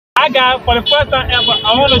Hi guys, for the first time ever,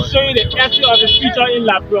 I want to show you the estate of the future in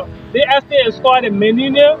Liberia. The estate is called the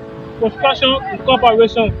Menine Construction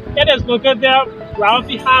Corporation. It is located around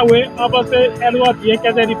the highway opposite Edward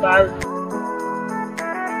Kennedy Barry.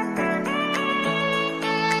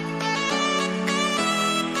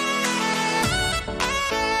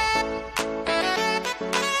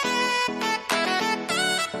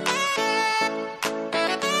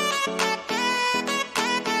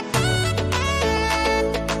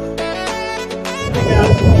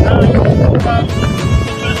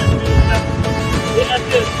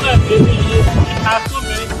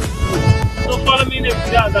 So follow me in the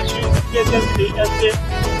video that shows places the estate.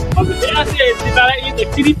 The estate is divided into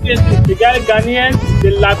 3 places. The Ghanaian,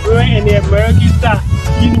 the Liberian, and the American side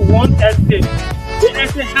in one estate. The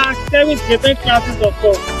estate has 7 different classes of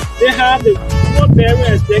homes. They have the 4-bedroom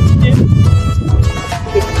executive,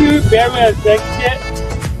 the 2-bedroom executive,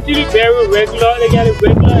 3-bedroom regular. They get a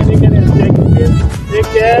regular and they get an executive. They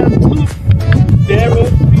get 2-bedroom,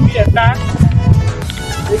 3 attached.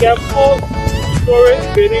 They get 4-story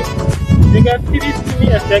building. They get 3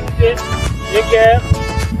 semi-executive. They get 2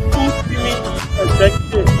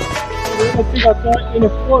 semi-executive. They will pick up in a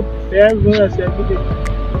 4-bedroom executive.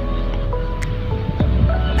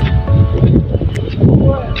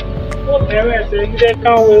 4-bedroom executive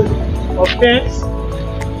come with a fence,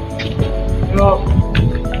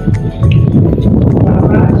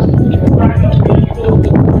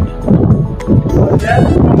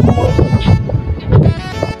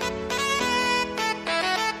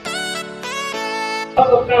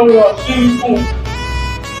 also come with a swimming pool.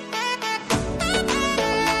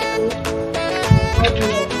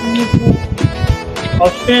 A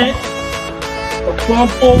fence, a front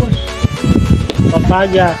porch, a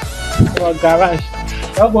backyard, or a garage.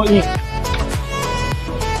 I'll go in.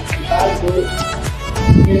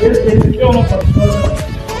 This is the film construction.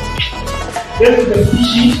 This is the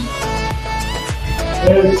kitchen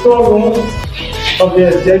and the storeroom of the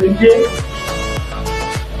executive.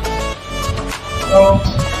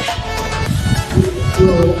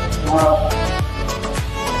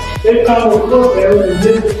 They come with 4 bedrooms, and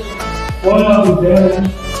this is one of the bedrooms.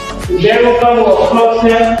 The bedroom comes with a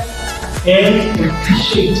closet and a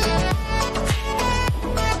kitchen.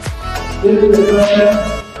 This is the closet.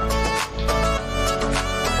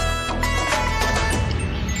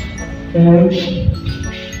 And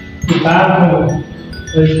the bathroom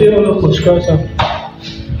is still under construction.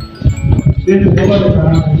 This is one of the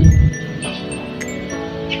bathrooms.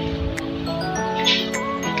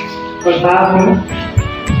 The bathroom,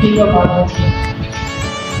 this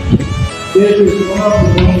is one of the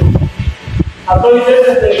rooms. I told you this is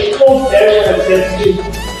the 4-bedroom executive.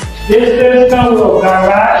 This place comes with a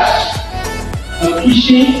garage, a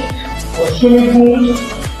kitchen, a swimming pool,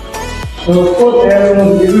 a 4-bedroom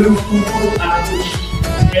living room, and this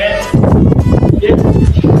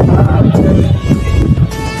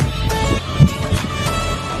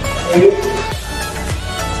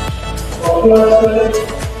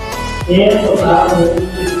and the bathroom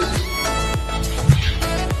is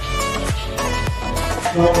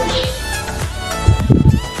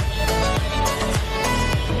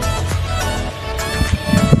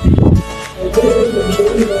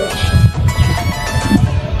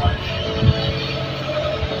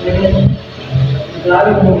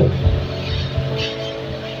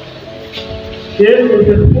This is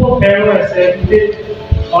the 4-bedroom executive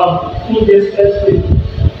of this estate.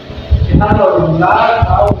 It has a large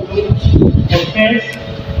outdoor fence,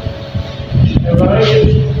 a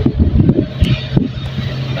variety,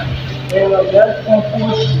 and a best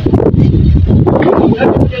compost.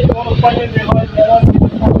 Let's get all the fun in the house.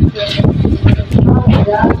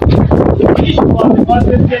 Each one of us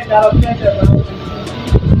is getting out of fence around.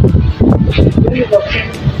 This is a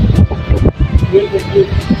fence with the group.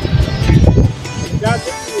 That's a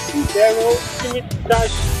 2-bedroom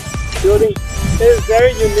semi-detached building. It is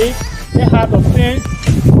very unique. It has a fence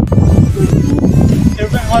with 2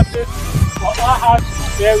 different houses, but all has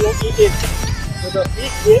 2 bedrooms in it. With a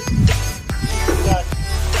big gate.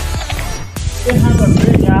 It has a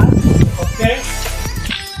graveyard, a fence,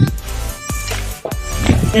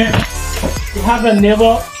 and you have a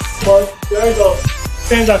neighbor, but there is a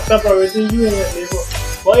fence that separates you and your neighbor.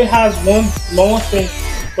 But it has one long fence,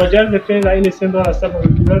 but just the fence that in the center that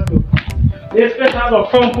separates you. Let's go. This fence has a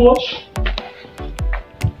front porch,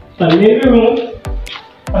 a living room,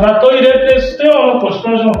 and I told you that place still under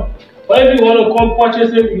construction. But if you want to come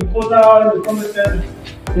purchase it, you can put that out in the comment section.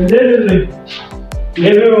 And this is the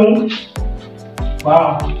living room.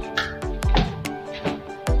 Wow.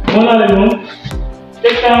 One of the room.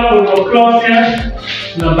 Take down with a closet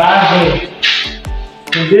and a bathroom.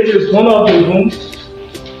 And this is one of the rooms.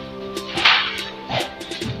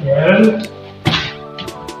 And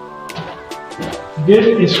this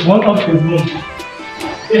is one of the rooms.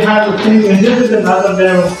 It has a thing, and this is another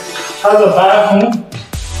bedroom. It has a bathroom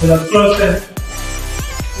with a closet.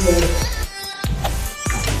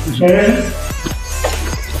 And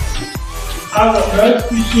has a nice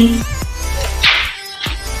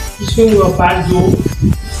kitchen with a back door.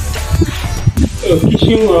 A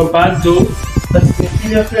kitchen with a back door. As you can see,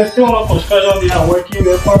 there's still on construction they are working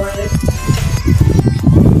with currently.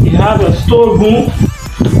 It has a storeroom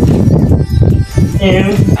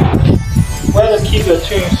and where to keep your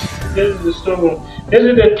things. This is the storeroom. This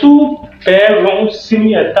is the 2-bedroom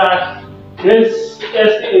semi-attached. This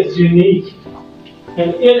is unique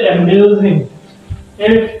and it's amazing.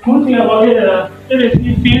 And the good thing about it is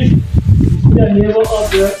it fits the neighbor up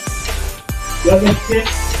there. You can see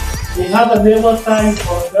we have a neighbor sign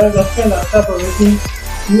for there's a friend that's separating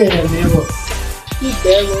you and your neighbor.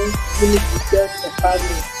 2-bedroom semi-detached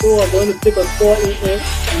apartment. So we're going to take a tour in it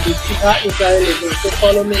and we see how inside living. So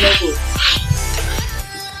follow me, let's go.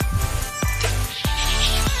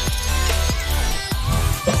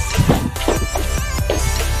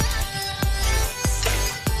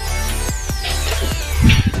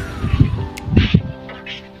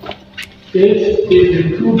 This is a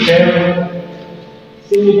 2-bedroom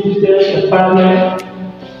semi-detached apartment.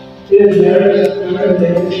 This is very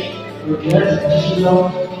nice. Yes, you know,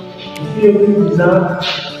 see a few designs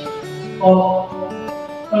of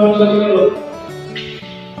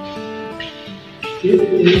this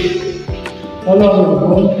is one of the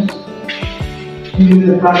rooms. This is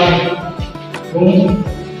a apartment room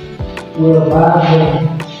with a bathroom.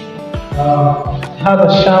 It has a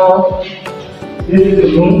shower. This is the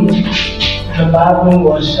room. The bathroom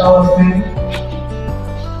was shower thing.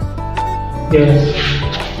 Yes.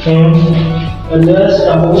 And another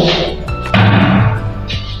shower.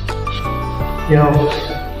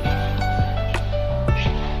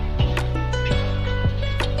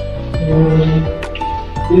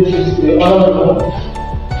 This is the other room.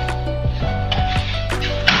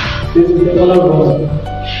 This is the other room.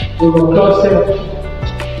 We will closet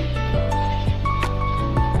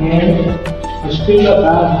and the studio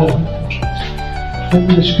bathroom. This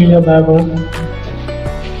is the studio bathroom.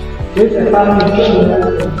 This apartment is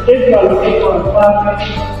if you are looking for an apartment,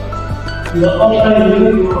 you are also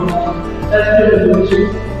looking for that's the solution.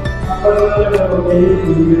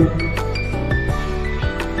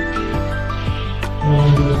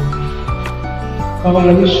 Come on,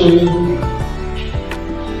 let me show you.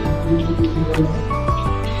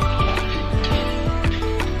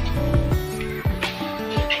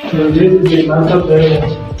 So this is the master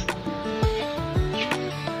bedroom.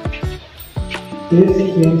 This is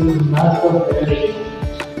the master bedroom.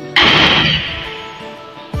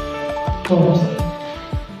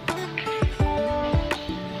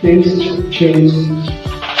 This change.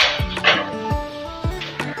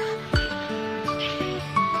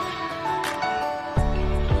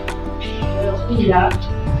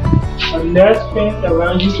 A nurse fence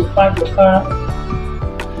around you to park your car.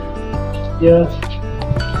 Yes.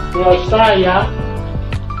 You're outside, yeah.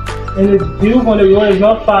 And it's view from the road is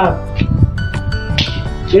not far.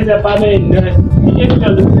 This apartment is nice. If you're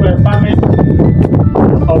looking for an apartment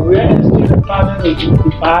or real estate apartment that you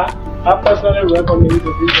could buy, I personally recommend you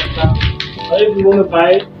to visit that. Or if you want to buy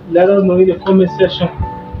it, let us know in the comment section.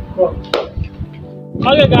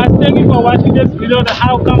 Okay guys, thank you for watching this video. The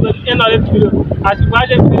how come to the end of this video. As you watch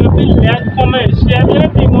this video, please like, comment, and share.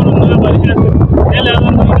 Anything you want to know about this, then let us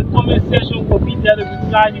know in the comment section. We'll be there to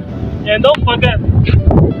reply you. And don't forget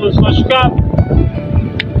to subscribe,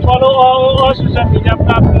 follow all social media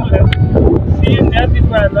platforms, and see you next week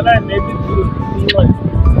for another amazing video. See you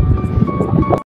later.